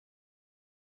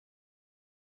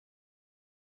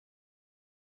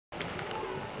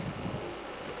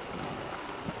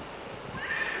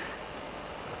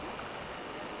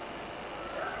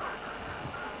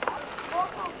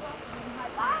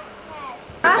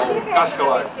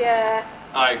Kastgeluid.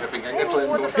 Ah, dat vind ik net zo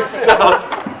in de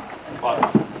Wat?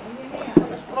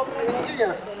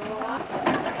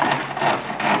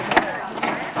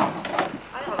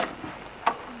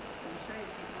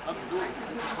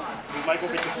 Lijkt wel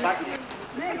een beetje stak.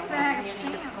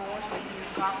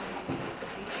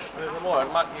 Dat is wel mooi,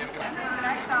 het maakt niet uit.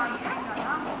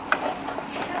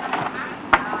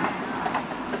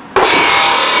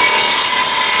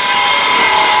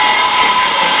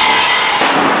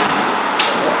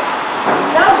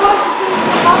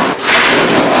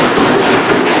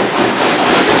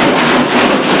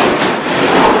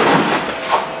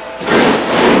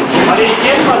 Maar die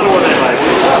kent maar door dit lijkt.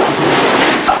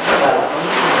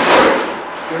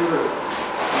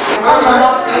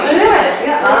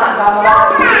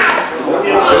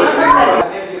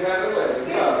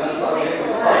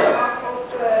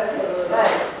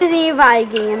 We zien je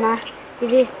Vikingen, maar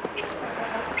jullie...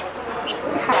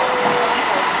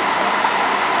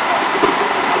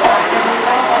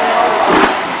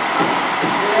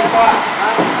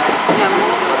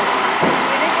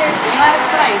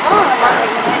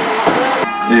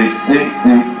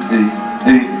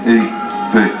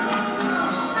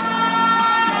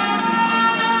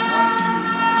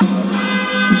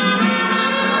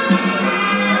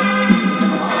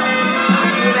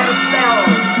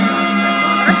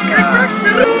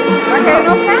 Waar kan je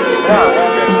nog gaan? Ja,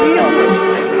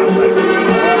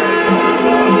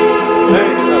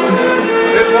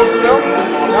 dit is ook wel.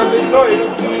 Ja, dit is nooit.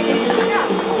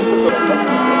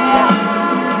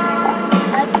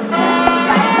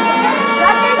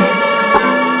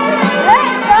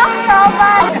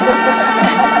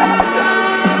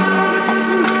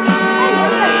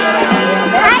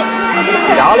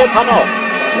 Ja, dat kan ook.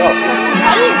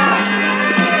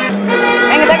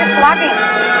 En je denkt een slakking.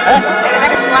 En je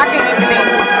denkt een slakking in de wind.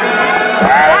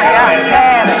 Ja,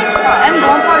 en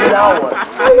domper. Ja hoor.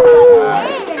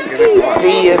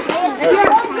 Zie je.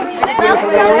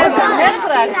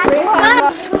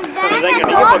 Dat denk ik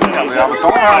niet op. Ja, dat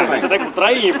zal wel. Dat denk ik op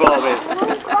trein hier vooral weer.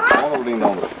 Allemaal die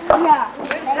andere. Ja.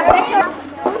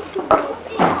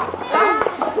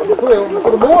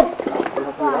 Goedemorgen.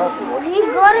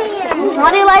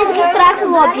 Maar die lees ik straks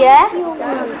wel op je, hè?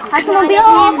 Had je mobiel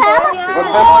ophalen?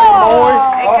 Mooi.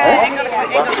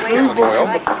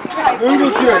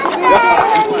 Ugeltje.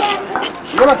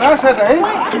 Je wil het aanzetten, hè?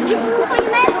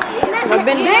 Wat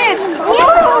ben dit?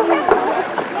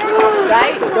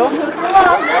 Kijk, toch?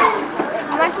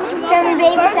 Ik heb een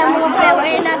baby samen op wel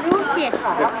in dat hoekje.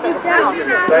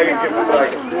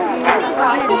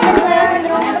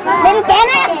 Ben je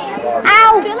kennen?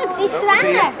 Auw! Tuurlijk, die is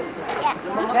zwanger.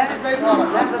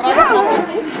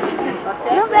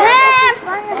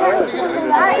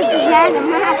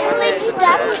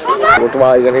 Moeten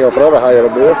wij dan heel vrolijk gaan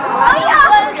op boord? Oh ja!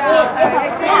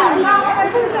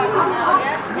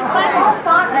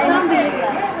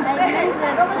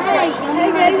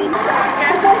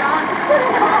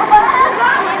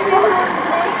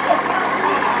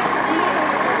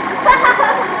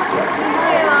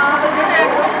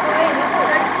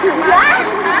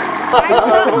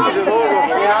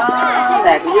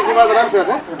 Moet je maar eraan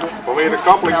zetten? Probeer de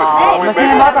kappeling met We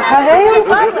zijn wat een geheel.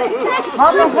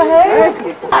 Wat een geheel.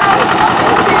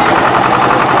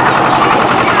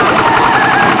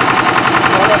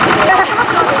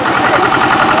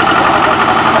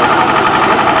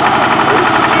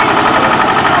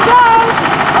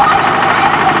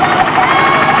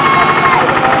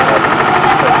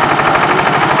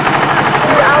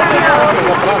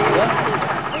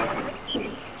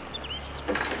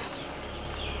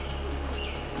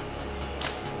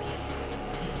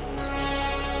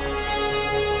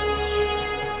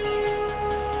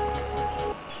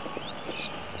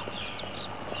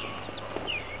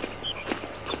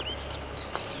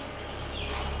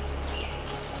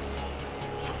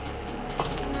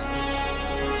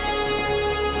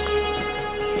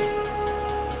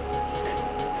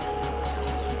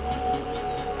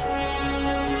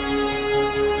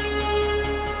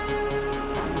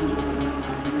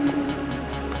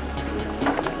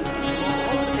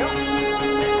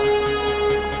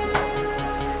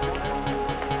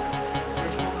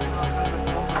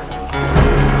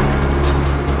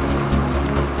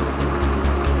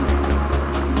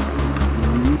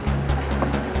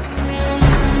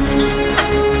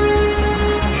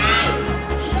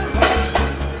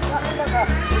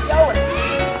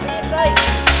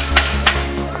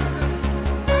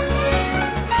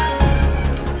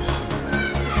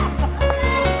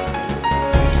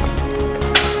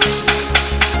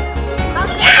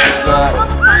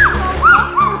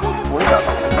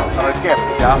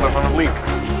 Ja, maar van het liep.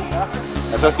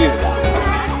 En dat is hier.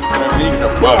 niet zo.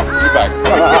 Niet bij.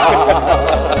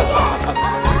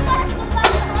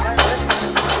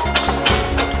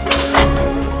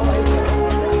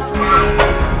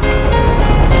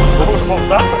 Hoe is het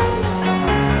ontstaan?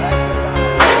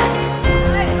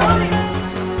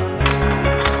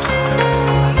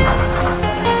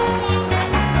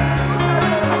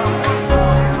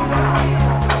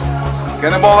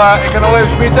 Ik kan al even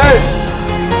smieten. Nee,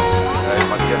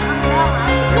 maar die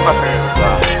je mag geen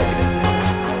klaar.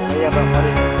 Ja, dat maar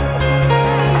niet.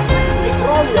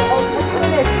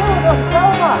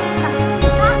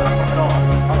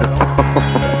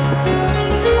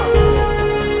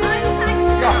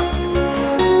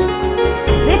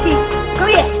 Wippie, kom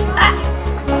hier.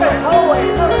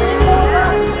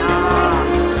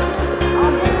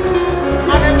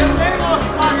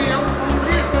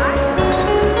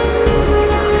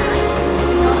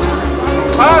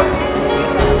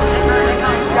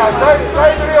 Ja,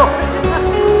 zij er joh.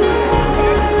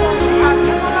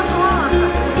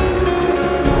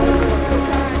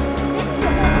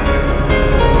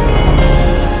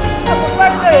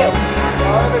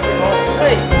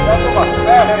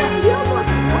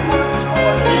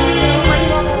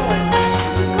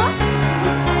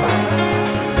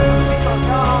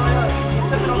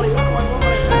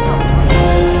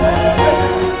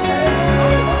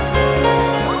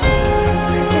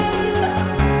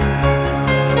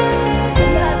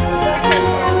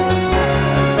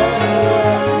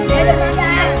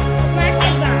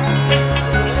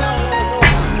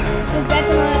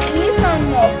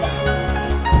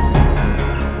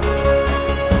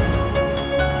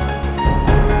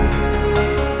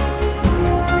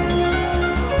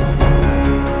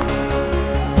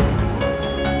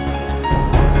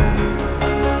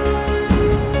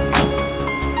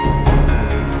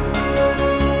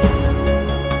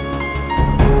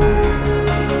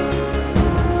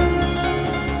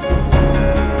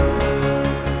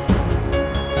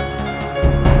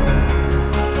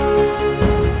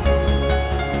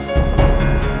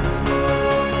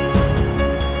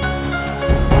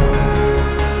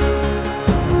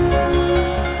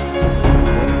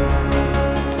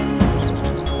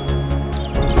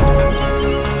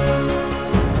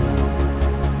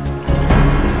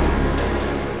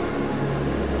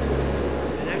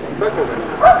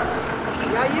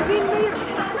 Ja, je wint weer.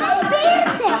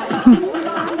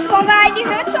 Van wij die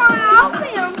hut zo aan helpen,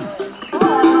 joh.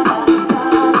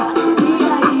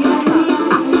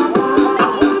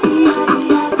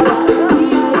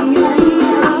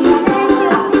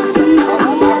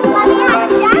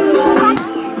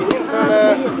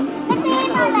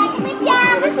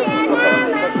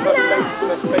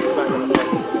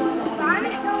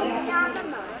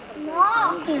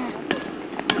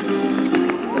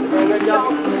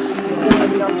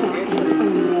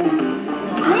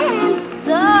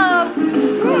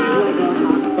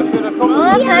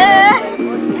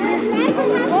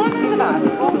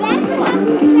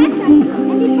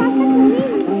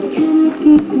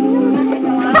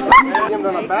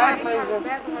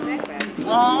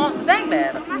 Oh, ze denkt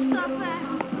bij dat.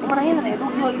 Kom maar heen, nee,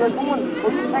 doe je de bomen. Zo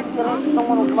je zegt je rechts, dan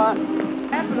maar op waar.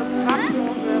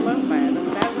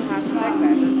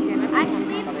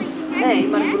 Nee,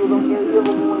 maar ik bedoel, dan kun je hier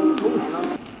wel gewoon in het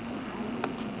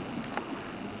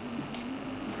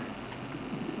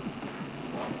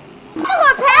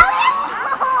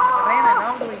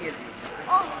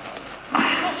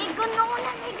Ik kan nog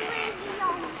niet meer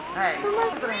zien. Hey,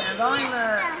 dan doe je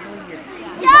het.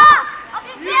 Ja, als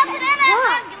je dit erin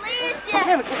hebt, een glitje.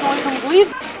 Nee, maar ik kan gewoon een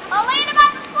glitje. Alleen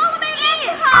maar volle mee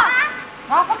ingegaan.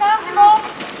 Ga vakantiebom.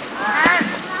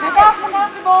 Ga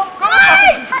vakantiebom. Kom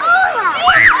Hey!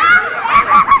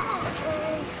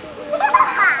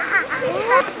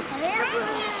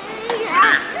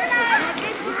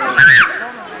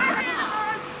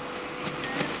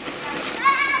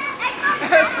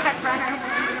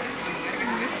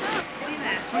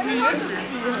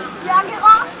 Ja,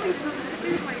 graag.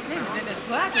 Dit is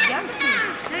klaar, dat jij niet.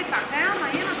 Nee, pak helemaal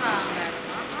in het water.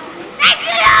 Denk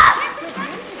erop!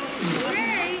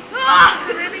 Nee.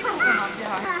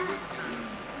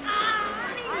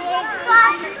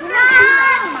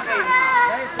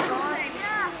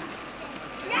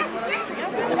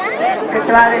 Het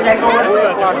waar is lekker hoor.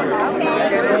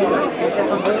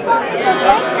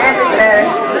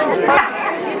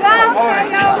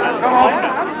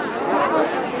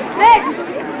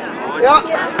 Ja.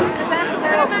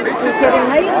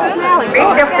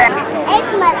 Ik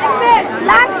met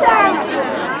langzaam.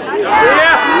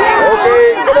 Ja. Oké,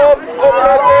 kom op.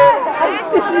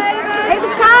 Even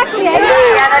schakelen.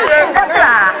 Ja, dat is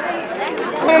klaar.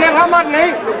 Nee, ga maar,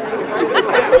 nee.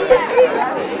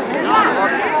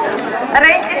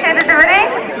 Reentje zitten er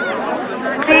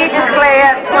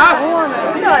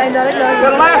dat ik nog. De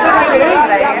laatste keer in.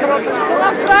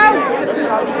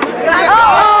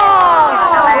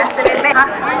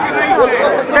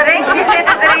 De ringjes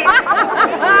zitten erin.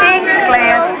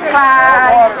 Ingesleerd.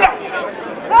 Klaar.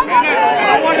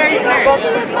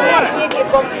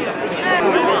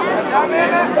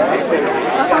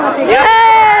 Ja.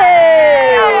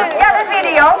 Ja, de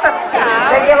video.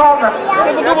 Ben je gewonnen?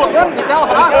 Ik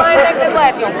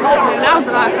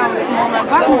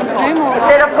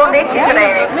zit op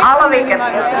conditietraining. Alle weekend.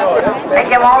 Ik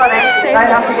heb alle recht. Wij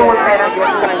gaan verdoord verder.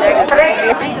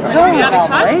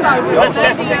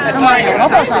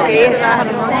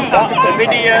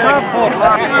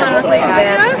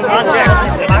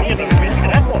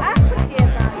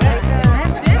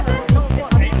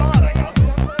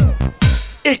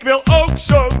 Ik wil ook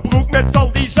zo'n broek met van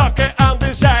die zakken aan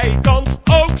de zijkant.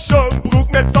 Ook zo'n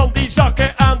broek met van die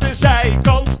zakken aan de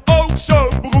zijkant. Ook zo'n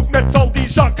broek met van die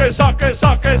zakken, zakken,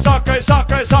 zakken, zakken,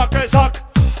 zakken, zakken, zak.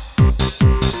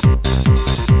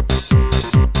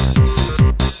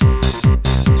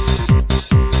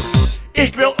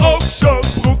 Ik wil ook zo'n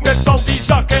broek met van die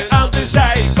zakken aan de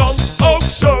zijkant. Ook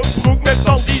zo'n broek met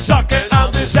van die zakken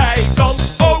aan de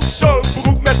zijkant. Ook zo'n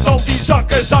broek met van die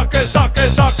zakken, zakken,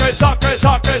 zakken, zakken, zakken,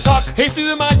 zakken, zak. Heeft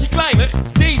u een maatje kleiner?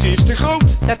 Deze is te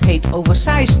groot. Dat heet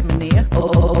oversized, meneer.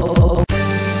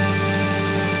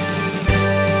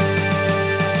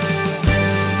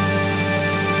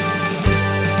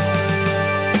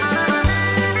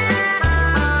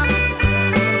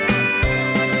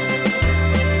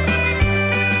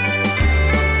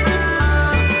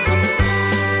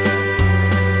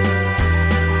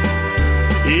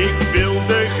 Ik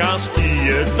wilde gaan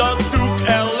skiën, dat doe ik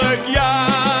elk jaar.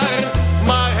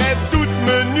 Maar het doet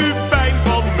me nu pijn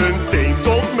van mijn teen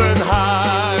tot mijn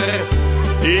haar.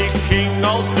 Ik ging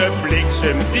als de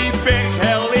bliksem die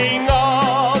berghelling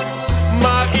af.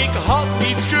 Maar ik had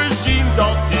niet gezien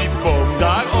dat die boom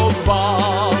daar ook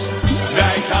was.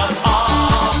 Wij gaan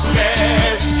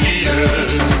après skiën,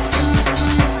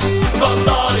 want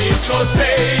dat is groot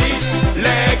feest.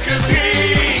 Lekker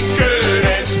drinken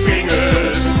en springen.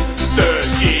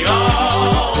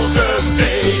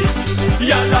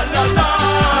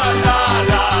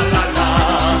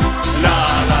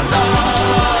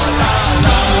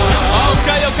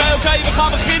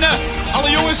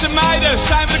 Jongens en meiden,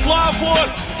 zijn we er klaar voor?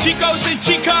 Chico's en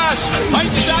chica's,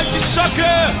 handjes uit je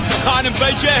zakken. We gaan een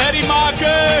beetje herrie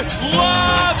maken.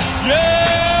 Wat?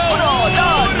 Yeah!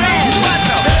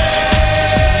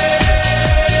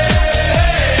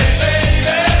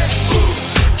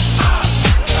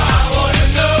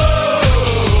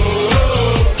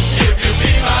 1, 2, 3,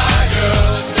 4.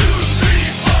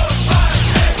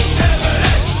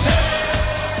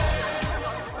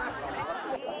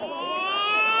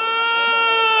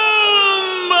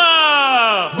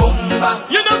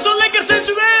 Je danst zo lekker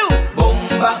sensueel.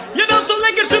 Bomba. Je danst zo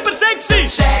lekker super sexy.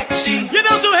 Sexy. Je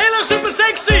danst zo heel erg super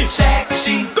sexy.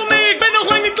 Sexy. Kom mee, ik ben nog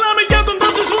lang niet klaar met jou. Kom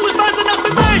dansen, zwoele spaarse nacht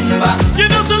met mij. Bomba. Je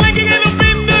danst zo lekker en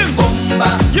opwindend. Bomba.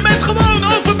 Je bent gewoon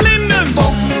overblindend.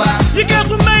 Bomba. Je krijgt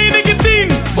van mij een dikke 10.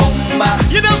 Bomba.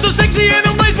 Je danst zo sexy en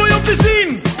onwijs mooi om te zien.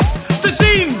 Te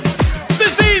zien. Te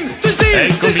zien. Te zien.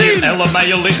 Hey, kom hier en laat mij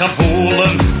je lichaam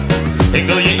voelen. Ik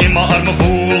wil je in mijn armen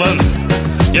voelen.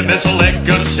 Je bent zo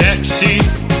lekker sexy.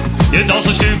 Je danst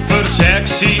zo super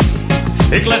sexy.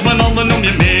 Ik leg mijn handen om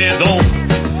je middel.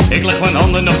 Ik leg mijn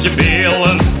handen op je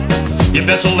billen. Je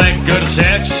bent zo lekker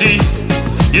sexy.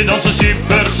 Je danst zo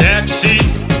super sexy.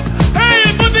 Hey,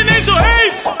 het wordt ineens zo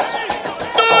heet.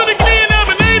 Door de knieën naar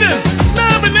beneden.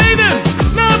 Naar beneden.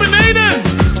 Naar beneden.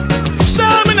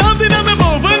 Samen hand in hand naar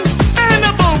boven. En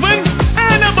naar boven.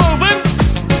 En naar boven.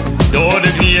 Door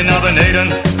de knieën naar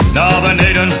beneden. Naar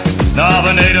beneden. Naar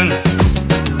beneden.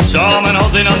 Samen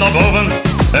hand in hand naar boven.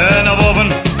 En naar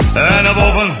boven. En naar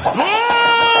boven.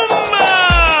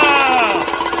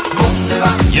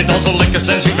 Je danst zo lekker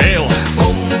sensueel.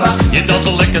 Je danst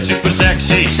zo lekker super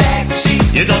sexy.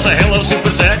 Je danst zo heel erg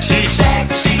super sexy.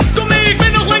 Kom mee, ik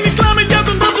ben nog lang niet klaar met jou.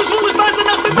 Kom dansen, zwoele spaarse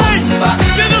nacht met mij.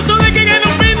 Je danst zo lekker en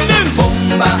opwindend.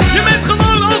 Je bent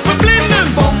gewoon overblindend.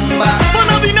 Van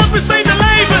al die nacht bezweten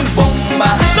lijven.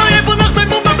 Zou je vannacht bij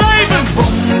bomba blijven?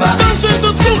 Dansen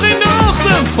tot vroeg in de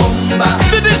ochtend.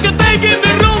 De discotheek in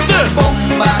de ronde.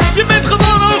 Je bent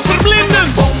gewoon overblindend.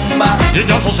 Je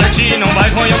danst zo sexy en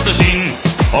onwijs mooi om te zien.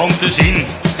 Om te zien.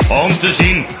 Om te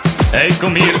zien. Hey,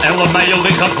 kom hier en laat mij je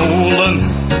lichaam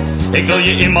voelen. Ik wil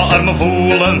je in mijn armen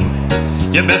voelen.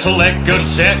 Je bent zo lekker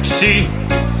sexy.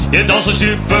 Je danst zo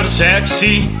super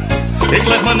sexy. Ik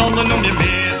leg mijn handen om je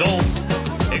middel.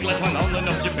 Ik leg mijn handen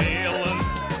op je middel.